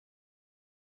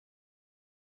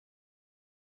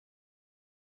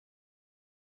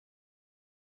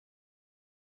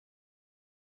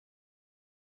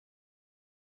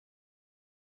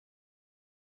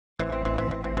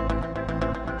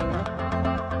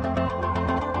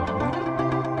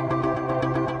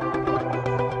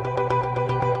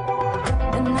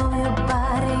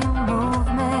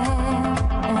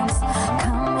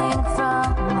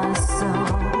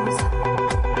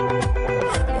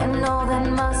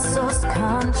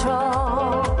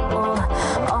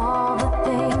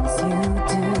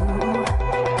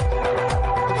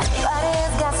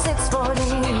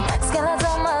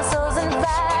Skeletal muscles and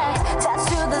fat attached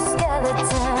to the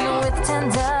skeleton with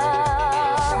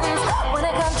tendons. When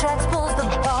it contracts, pulls the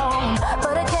bone,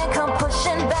 but it can't come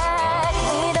pushing back.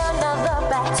 Need another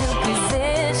back to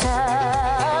position.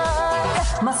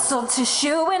 Muscle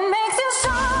tissue, it makes you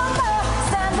stronger.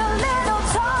 Stand a little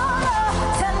taller.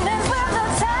 Tendons will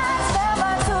attach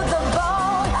never to the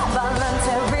bone.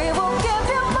 Voluntary will give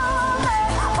you movement.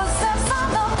 Footsteps on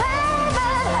the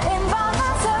pavement.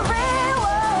 Involuntary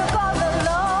work all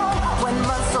alone. When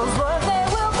muscles work, they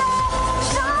will get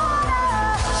stronger,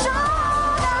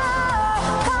 stronger.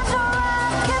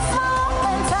 Contract is small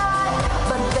and tight,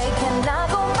 but they cannot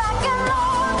go back and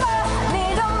longer.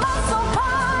 Need a muscle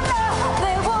partner.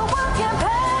 They will work in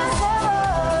pairs, never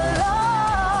alone.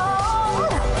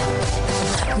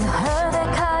 You heard the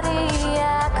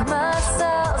cardiac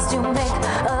muscles to make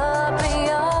up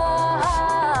your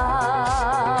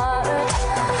heart.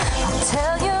 I'll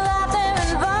tell you that they're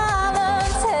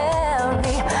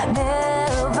involuntary,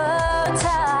 never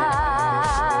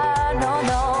tired. No,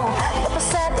 no. The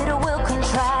percent it will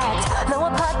contract.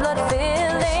 Lower part blood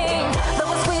filling.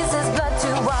 Lower squeezes blood to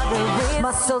arteries.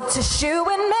 Muscle tissue,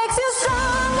 it makes you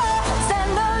stronger.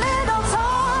 Stand a little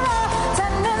taller.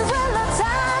 Tendons will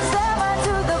attach never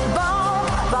to the bone.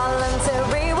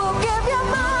 Voluntary will give you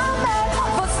movement.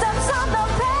 Footsteps on the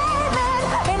pavement.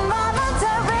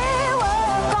 Involuntary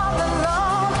work all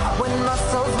alone. When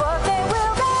muscles work, they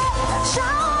will get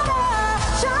stronger,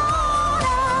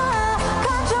 stronger.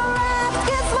 Contract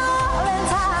gets small and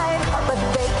tight, but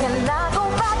they cannot go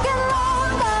back and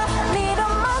longer. Need a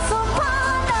muscle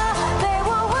partner. They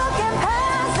will work in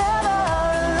pairs, never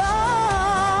alone.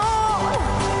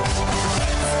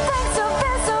 Thanks to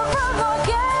visceral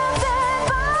organic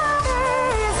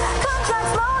bodies, contract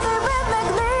slowly,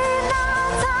 rhythmically, not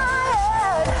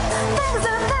tired. Things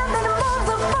are then that moves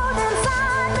the food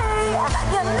inside me.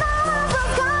 Your nerves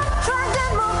are contract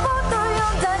and move food through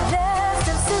your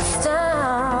digestive system.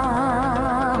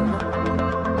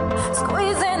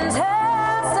 Squeeze intestine.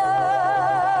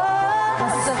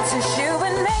 Muscle tissue,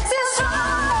 it makes you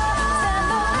stronger. Stand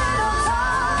a little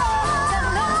taller.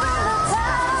 Tendons will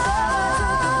attach never to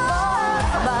the bone.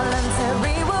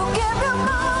 Voluntary will give you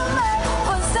movement.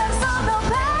 Footsteps on the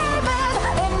pavement.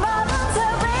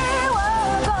 Involuntary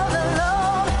work all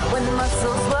alone. When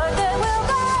muscles work, they will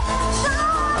get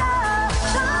stronger,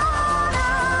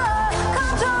 stronger.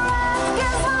 Contract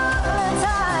gets small and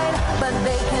tight, but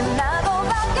they cannot go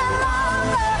back and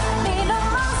longer. Need a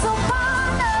muscle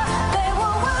partner. They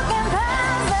will work in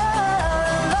pairs, never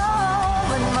alone.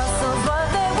 When muscles work,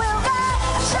 they will get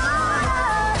stronger,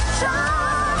 stronger.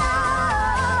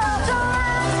 Contract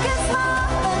gets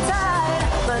small and tight,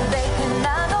 but they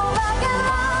cannot go back and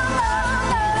longer.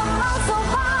 Need a muscle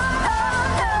partner.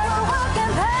 They will work in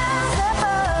pairs,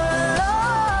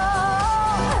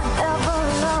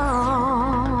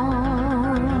 never alone,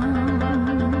 ever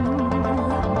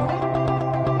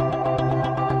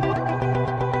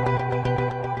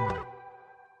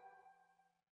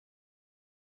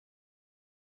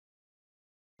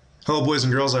Hello boys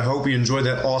and girls, I hope you enjoyed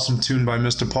that awesome tune by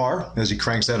Mr. Parr as he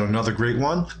cranks out another great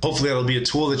one. Hopefully that'll be a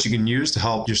tool that you can use to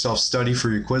help yourself study for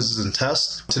your quizzes and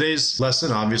tests. Today's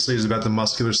lesson obviously is about the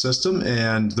muscular system,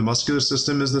 and the muscular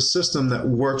system is the system that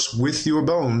works with your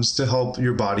bones to help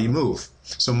your body move.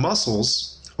 So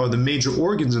muscles are the major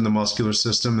organs in the muscular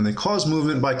system, and they cause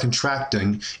movement by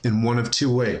contracting in one of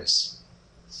two ways.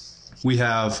 We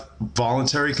have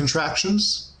voluntary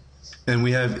contractions and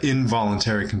we have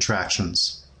involuntary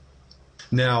contractions.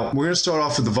 Now, we're going to start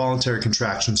off with the voluntary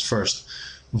contractions first.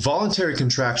 Voluntary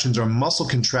contractions are muscle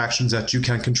contractions that you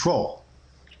can control.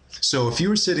 So if you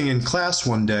were sitting in class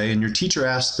one day and your teacher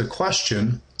asked the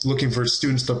question, looking for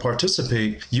students to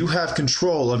participate, you have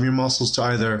control of your muscles to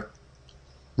either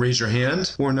raise your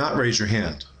hand or not raise your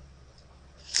hand.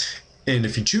 And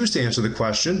if you choose to answer the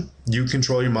question, you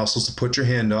control your muscles to put your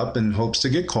hand up in hopes to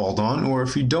get called on. Or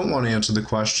if you don't want to answer the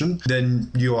question,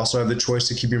 then you also have the choice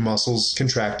to keep your muscles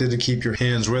contracted, to keep your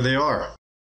hands where they are.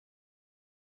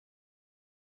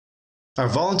 Our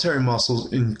voluntary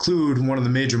muscles include one of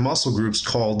the major muscle groups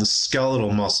called the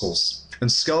skeletal muscles.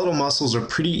 And skeletal muscles are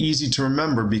pretty easy to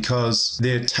remember because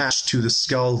they attach to the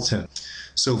skeleton.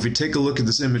 So if we take a look at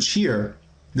this image here,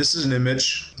 This is an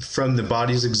image from the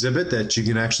bodies exhibit that you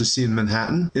can actually see in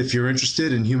Manhattan. If you're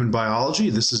interested in human biology,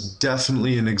 this is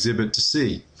definitely an exhibit to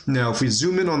see. Now, if we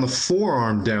zoom in on the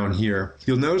forearm down here,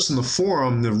 you'll notice in the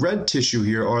forearm, the red tissue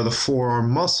here are the forearm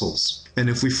muscles. And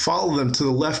if we follow them to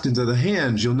the left into the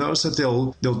hands, you'll notice that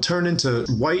they'll turn into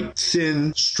white,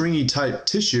 thin, stringy type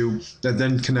tissue that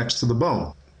then connects to the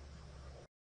bone.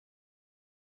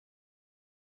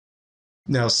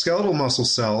 Now, skeletal muscle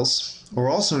cells are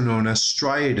also known as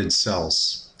striated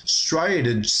cells.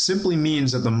 Striated simply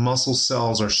means that the muscle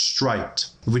cells are striped.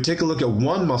 If we take a look at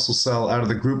one muscle cell out of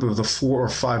the group of the 4 or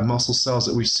 5 muscle cells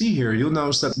that we see here, you'll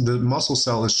notice that the muscle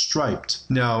cell is striped.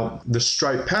 Now, the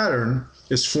stripe pattern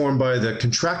is formed by the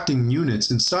contracting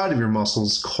units inside of your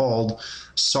muscles called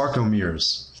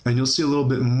sarcomeres. And you'll see a little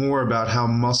bit more about how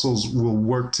muscles will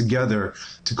work together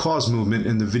to cause movement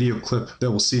in the video clip that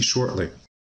we'll see shortly.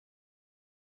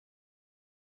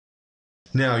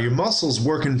 Now, your muscles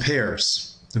work in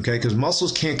pairs, okay, because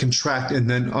muscles can't contract and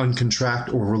then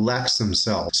uncontract or relax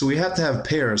themselves. So we have to have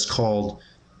pairs called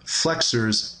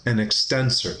flexors and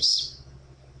extensors.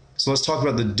 So let's talk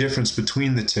about the difference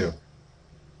between the two.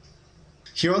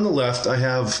 Here on the left, I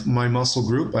have my muscle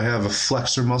group. I have a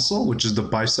flexor muscle, which is the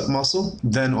bicep muscle.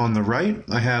 Then on the right,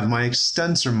 I have my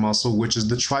extensor muscle, which is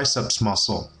the triceps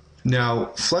muscle. Now,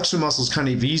 flexor muscle is kind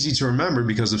of easy to remember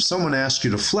because if someone asks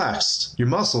you to flex your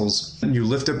muscles, you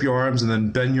lift up your arms and then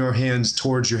bend your hands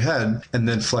towards your head and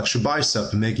then flex your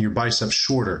bicep, making your bicep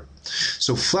shorter.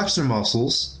 So flexor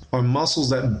muscles are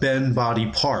muscles that bend body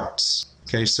parts.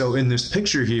 Okay, so in this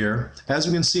picture here, as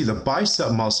we can see, the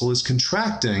bicep muscle is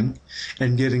contracting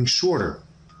and getting shorter.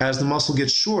 As the muscle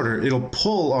gets shorter, it'll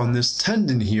pull on this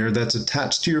tendon here that's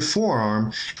attached to your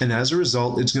forearm, and as a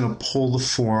result, it's going to pull the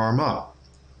forearm up.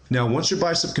 Now, once your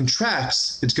bicep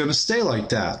contracts, it's going to stay like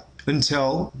that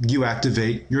until you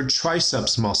activate your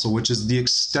triceps muscle, which is the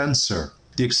extensor.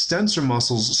 The extensor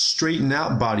muscles straighten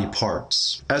out body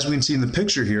parts. As we can see in the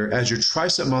picture here, as your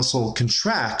tricep muscle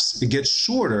contracts, it gets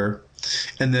shorter,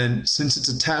 and then since it's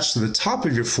attached to the top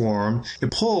of your forearm, it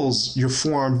pulls your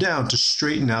forearm down to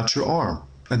straighten out your arm.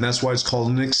 And that's why it's called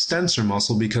an extensor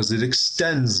muscle, because it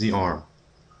extends the arm.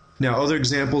 Now, other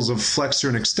examples of flexor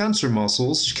and extensor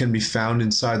muscles can be found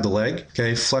inside the leg.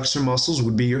 Okay, flexor muscles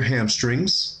would be your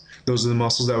hamstrings. Those are the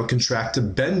muscles that would contract to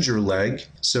bend your leg.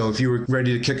 So if you were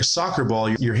ready to kick a soccer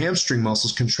ball, your hamstring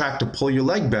muscles contract to pull your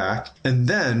leg back. And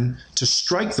then to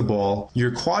strike the ball, your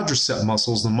quadricep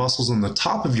muscles, the muscles on the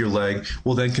top of your leg,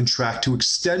 will then contract to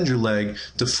extend your leg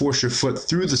to force your foot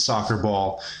through the soccer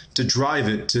ball to drive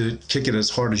it, to kick it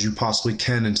as hard as you possibly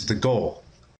can into the goal.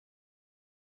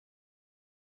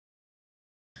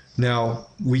 Now,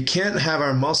 we can't have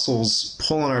our muscles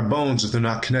pull on our bones if they're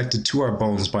not connected to our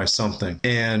bones by something.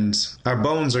 And our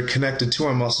bones are connected to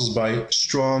our muscles by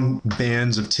strong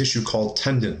bands of tissue called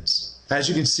tendons. As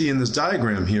you can see in this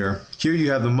diagram here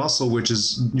you have the muscle, which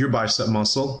is your bicep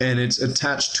muscle, and it's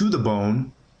attached to the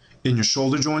bone in your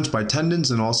shoulder joints by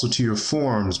tendons and also to your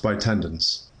forearms by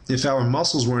tendons. If our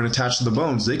muscles weren't attached to the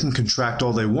bones, they can contract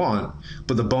all they want,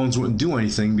 but the bones wouldn't do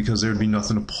anything because there would be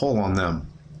nothing to pull on them.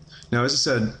 Now, as I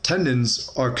said, tendons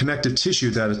are connective tissue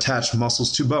that attach muscles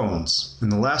to bones. In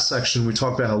the last section, we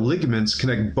talked about how ligaments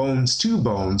connect bones to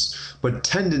bones, but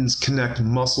tendons connect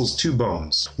muscles to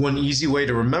bones. One easy way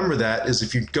to remember that is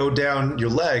if you go down your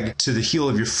leg to the heel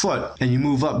of your foot and you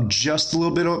move up just a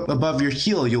little bit above your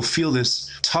heel, you'll feel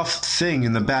this tough thing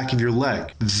in the back of your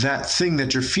leg. That thing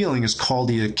that you're feeling is called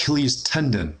the Achilles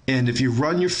tendon. And if you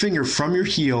run your finger from your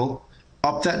heel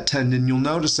up that tendon, you'll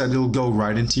notice that it'll go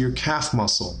right into your calf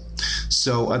muscle.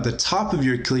 So at the top of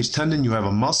your Achilles tendon, you have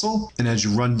a muscle, and as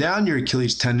you run down your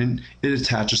Achilles tendon, it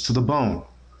attaches to the bone.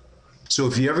 So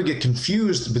if you ever get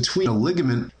confused between a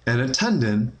ligament and a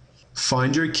tendon,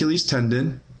 find your Achilles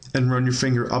tendon and run your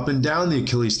finger up and down the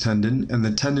Achilles tendon, and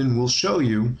the tendon will show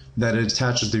you that it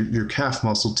attaches your calf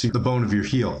muscle to the bone of your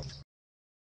heel.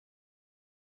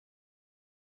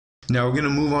 Now we're going to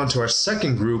move on to our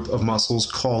second group of muscles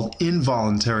called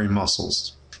involuntary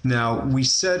muscles. Now, we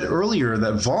said earlier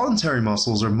that voluntary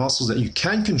muscles are muscles that you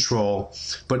can control,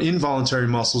 but involuntary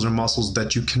muscles are muscles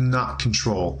that you cannot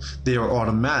control. They are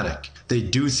automatic. They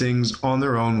do things on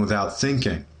their own without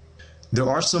thinking. There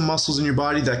are some muscles in your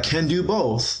body that can do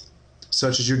both,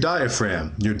 such as your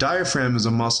diaphragm. Your diaphragm is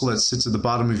a muscle that sits at the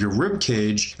bottom of your rib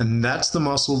cage, and that's the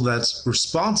muscle that's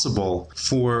responsible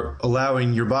for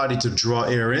allowing your body to draw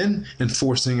air in and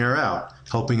forcing air out,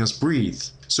 helping us breathe.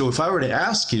 So if I were to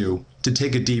ask you to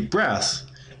take a deep breath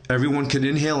Everyone can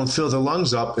inhale and fill their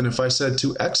lungs up, and if I said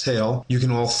to exhale, you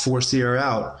can all force the air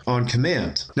out on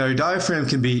command. Now, your diaphragm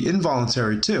can be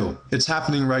involuntary too. It's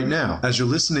happening right now. As you're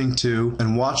listening to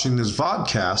and watching this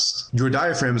vodcast, your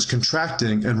diaphragm is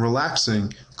contracting and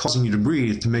relaxing, causing you to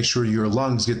breathe to make sure your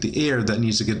lungs get the air that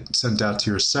needs to get sent out to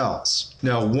your cells.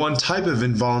 Now, one type of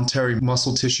involuntary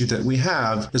muscle tissue that we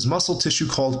have is muscle tissue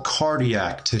called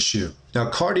cardiac tissue. Now,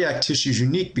 cardiac tissue is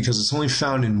unique because it's only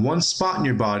found in one spot in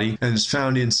your body and is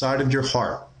found inside of your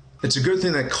heart. It's a good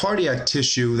thing that cardiac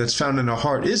tissue that's found in our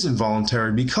heart is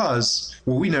involuntary because,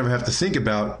 well, we never have to think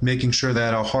about making sure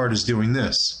that our heart is doing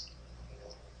this.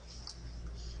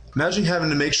 Imagine having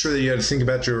to make sure that you had to think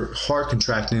about your heart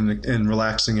contracting and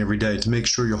relaxing every day to make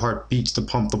sure your heart beats to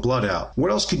pump the blood out.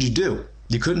 What else could you do?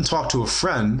 You couldn't talk to a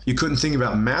friend. You couldn't think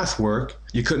about math work.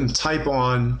 You couldn't type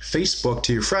on Facebook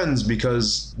to your friends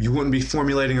because you wouldn't be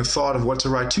formulating a thought of what to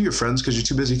write to your friends because you're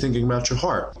too busy thinking about your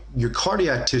heart. Your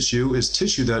cardiac tissue is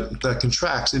tissue that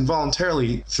contracts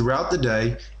involuntarily throughout the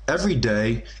day,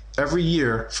 every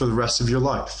year for the rest of your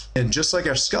life. And just like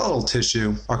our skeletal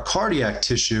tissue, our cardiac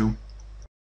tissue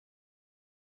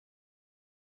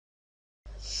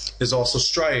is also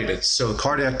striated. So the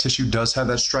cardiac tissue does have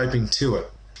that striping to it.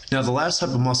 Now, the last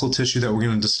type of muscle tissue that we're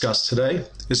going to discuss today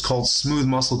is called smooth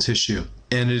muscle tissue.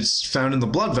 And it's found in the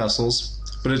blood vessels,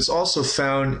 but it's also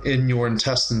found in your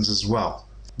intestines as well.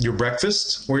 Your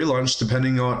breakfast or your lunch,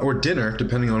 or dinner,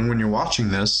 depending on when you're watching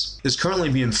this, is currently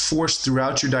being forced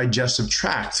throughout your digestive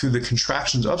tract through the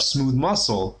contractions of smooth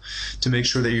muscle to make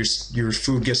sure that your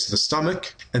food gets to the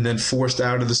stomach and then forced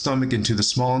out of the stomach into the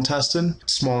small intestine.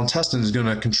 Small intestine is going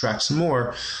to contract some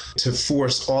more to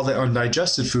force all the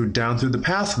undigested food down through the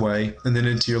pathway and then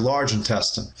into your large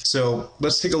intestine. So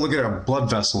let's take a look at our blood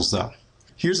vessels though.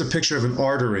 Here's a picture of an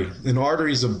artery. An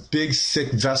artery is a big,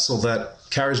 thick vessel that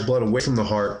carries blood away from the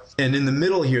heart. And in the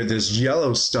middle here, this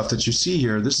yellow stuff that you see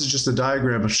here, this is just a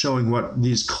diagram of showing what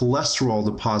these cholesterol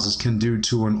deposits can do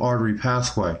to an artery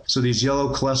pathway. So these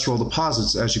yellow cholesterol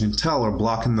deposits, as you can tell, are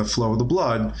blocking the flow of the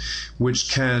blood,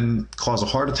 which can cause a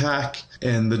heart attack,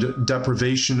 and the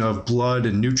deprivation of blood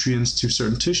and nutrients to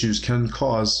certain tissues can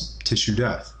cause tissue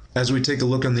death. As we take a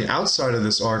look on the outside of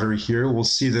this artery here, we'll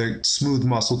see the smooth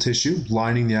muscle tissue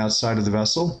lining the outside of the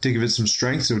vessel to give it some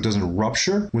strength so it doesn't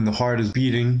rupture when the heart is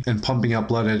beating and pumping out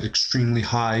blood at extremely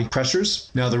high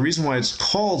pressures. Now, the reason why it's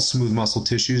called smooth muscle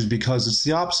tissue is because it's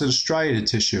the opposite of striated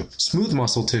tissue. Smooth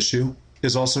muscle tissue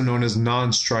is also known as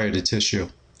non-striated tissue.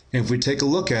 And if we take a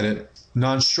look at it,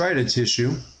 non-striated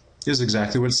tissue is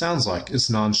exactly what it sounds like. It's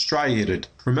non-striated.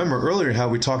 Remember earlier how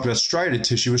we talked about striated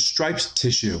tissue as striped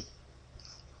tissue.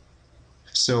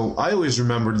 So I always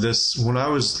remembered this when I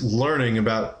was learning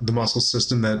about the muscle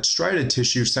system, that striated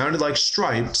tissue sounded like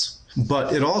striped,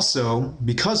 but it also,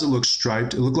 because it looked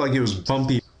striped, it looked like it was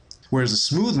bumpy. Whereas the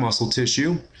smooth muscle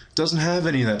tissue doesn't have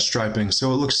any of that striping,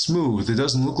 so it looks smooth. It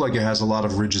doesn't look like it has a lot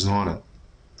of ridges on it.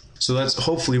 So that's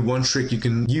hopefully one trick you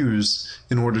can use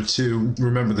in order to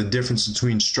remember the difference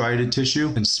between striated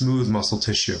tissue and smooth muscle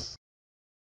tissue.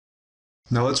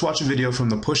 Now let's watch a video from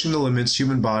the Pushing the Limits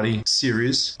Human Body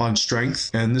series on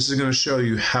strength, and this is going to show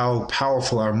you how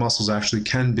powerful our muscles actually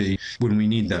can be when we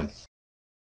need them.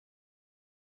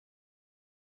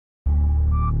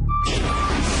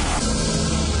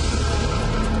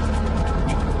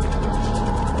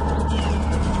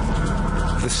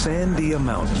 The Sandia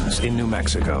Mountains in New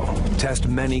Mexico test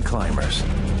many climbers.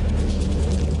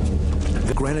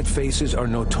 The granite faces are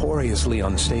notoriously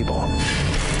unstable.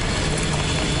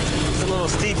 It's a little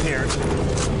steep here.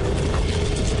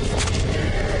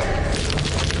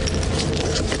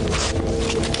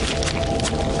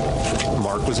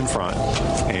 Mark was in front,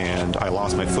 and I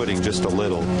lost my footing just a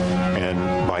little,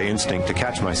 and by instinct to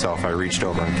catch myself, I reached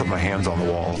over and put my hands on the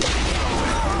wall.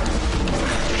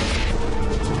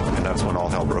 And that's when all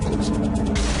hell broke loose.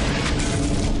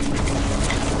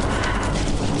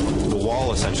 The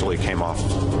wall essentially came off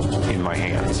in my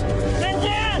hands.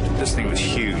 This thing was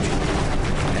huge.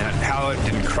 And how it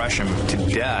didn't crush him to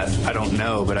death, I don't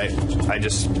know, but I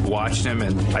just watched him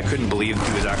and I couldn't believe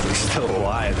he was actually still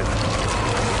alive.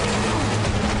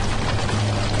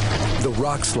 The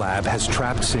rock slab has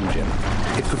trapped St. John.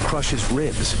 It could crush his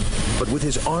ribs, but with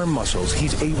his arm muscles,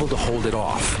 he's able to hold it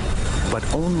off. But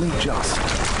only just.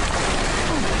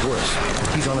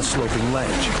 Worse, he's on a sloping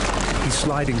ledge. He's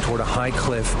sliding toward a high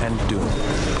cliff and doom.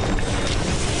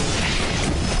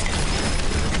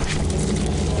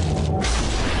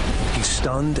 He's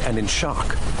stunned and in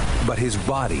shock, but his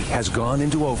body has gone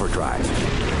into overdrive.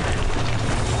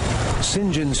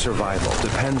 St. John's survival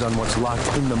depends on what's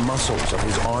locked in the muscles of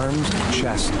his arms,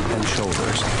 chest, and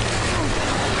shoulders.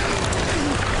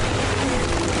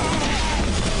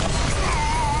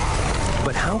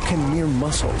 But how can mere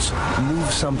muscles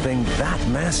move something that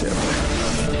massive?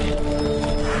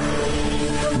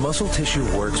 Muscle tissue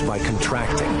works by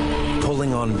contracting,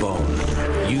 pulling on bone,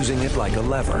 using it like a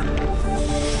lever.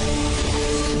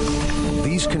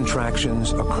 These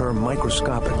contractions occur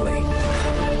microscopically.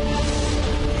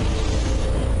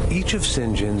 Each of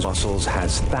St. John's muscles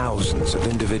has thousands of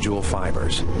individual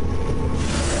fibers,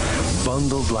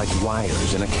 bundled like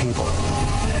wires in a cable.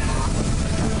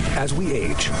 As we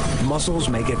age, muscles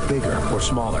may get bigger or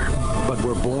smaller, but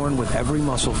we're born with every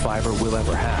muscle fiber we'll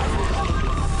ever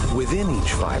have. Within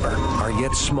each fiber are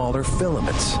yet smaller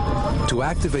filaments. To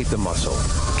activate the muscle,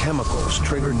 chemicals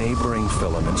trigger neighboring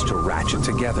filaments to ratchet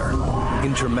together,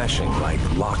 intermeshing like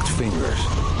locked fingers.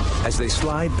 As they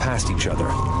slide past each other,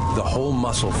 the whole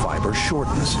muscle fiber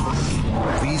shortens.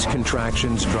 These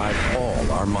contractions drive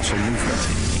all our muscle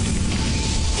movement.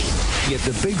 Yet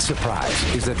the big surprise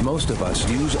is that most of us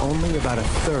use only about a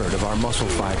third of our muscle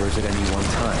fibers at any one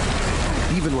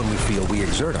time, even when we feel we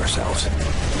exert ourselves.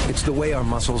 It's the way our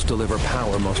muscles deliver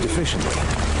power most efficiently.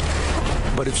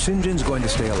 But if St. John's going to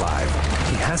stay alive,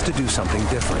 he has to do something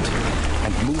different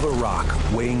and move a rock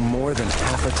weighing more than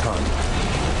half a ton.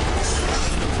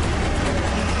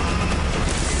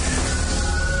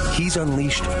 He's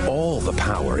unleashed all the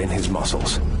power in his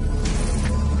muscles.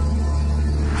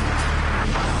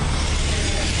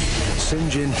 St.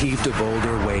 John heaved a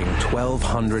boulder weighing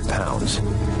 1,200 pounds,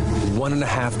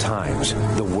 1.5 times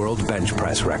the world bench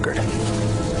press record.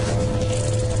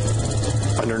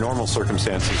 Under normal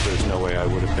circumstances, there's no way I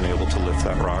would have been able to lift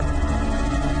that rock,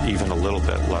 even a little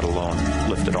bit, let alone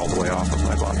lift it all the way off of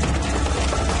my body.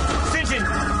 St. John,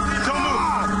 don't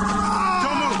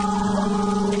move!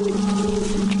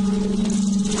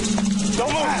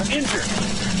 Don't move! I'm injured!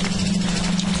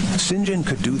 St. John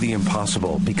could do the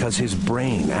impossible because his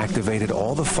brain activated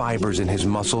all the fibers in his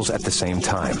muscles at the same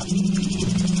time.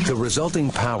 The resulting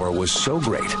power was so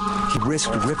great, he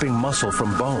risked ripping muscle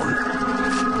from bone.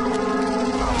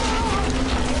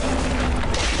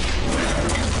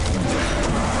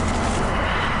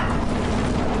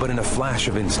 But in a flash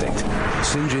of instinct,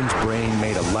 St. John's brain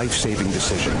made a life-saving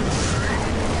decision,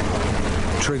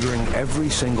 triggering every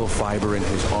single fiber in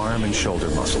his arm and shoulder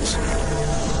muscles.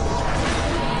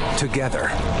 Together,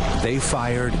 they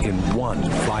fired in one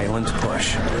violent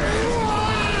push.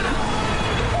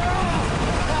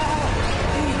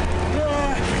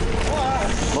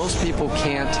 Most people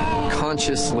can't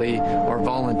consciously or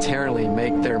voluntarily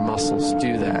make their muscles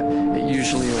do that. It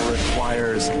usually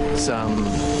requires some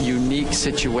unique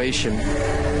situation.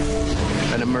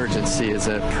 An emergency is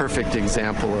a perfect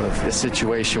example of a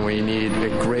situation where you need a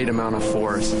great amount of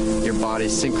force. Your body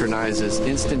synchronizes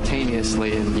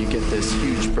instantaneously and you get this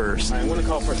huge burst. I'm going to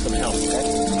call for some help,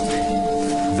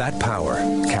 okay? That power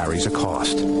carries a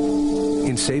cost.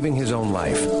 In saving his own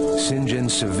life, St. John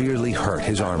severely hurt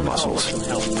his arm muscles.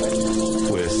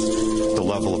 With the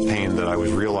level of pain that I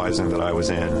was realizing that I was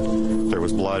in, there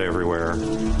was blood everywhere.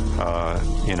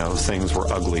 Things were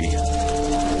ugly.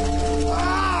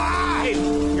 Hey,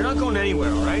 you're not going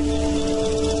anywhere, all right?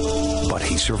 But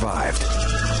he survived.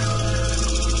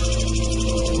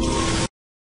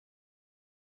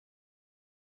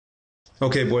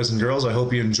 Okay, boys and girls, I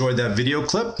hope you enjoyed that video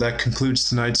clip. That concludes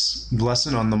tonight's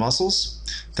lesson on the muscles.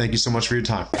 Thank you so much for your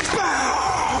time.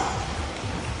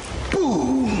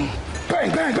 Boom!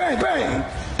 Bang, bang, bang, bang!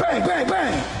 Bang, bang,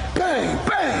 bang! Bang,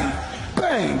 bang!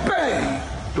 Bang, bang!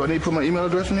 Do I need to put my email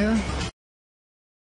address in here?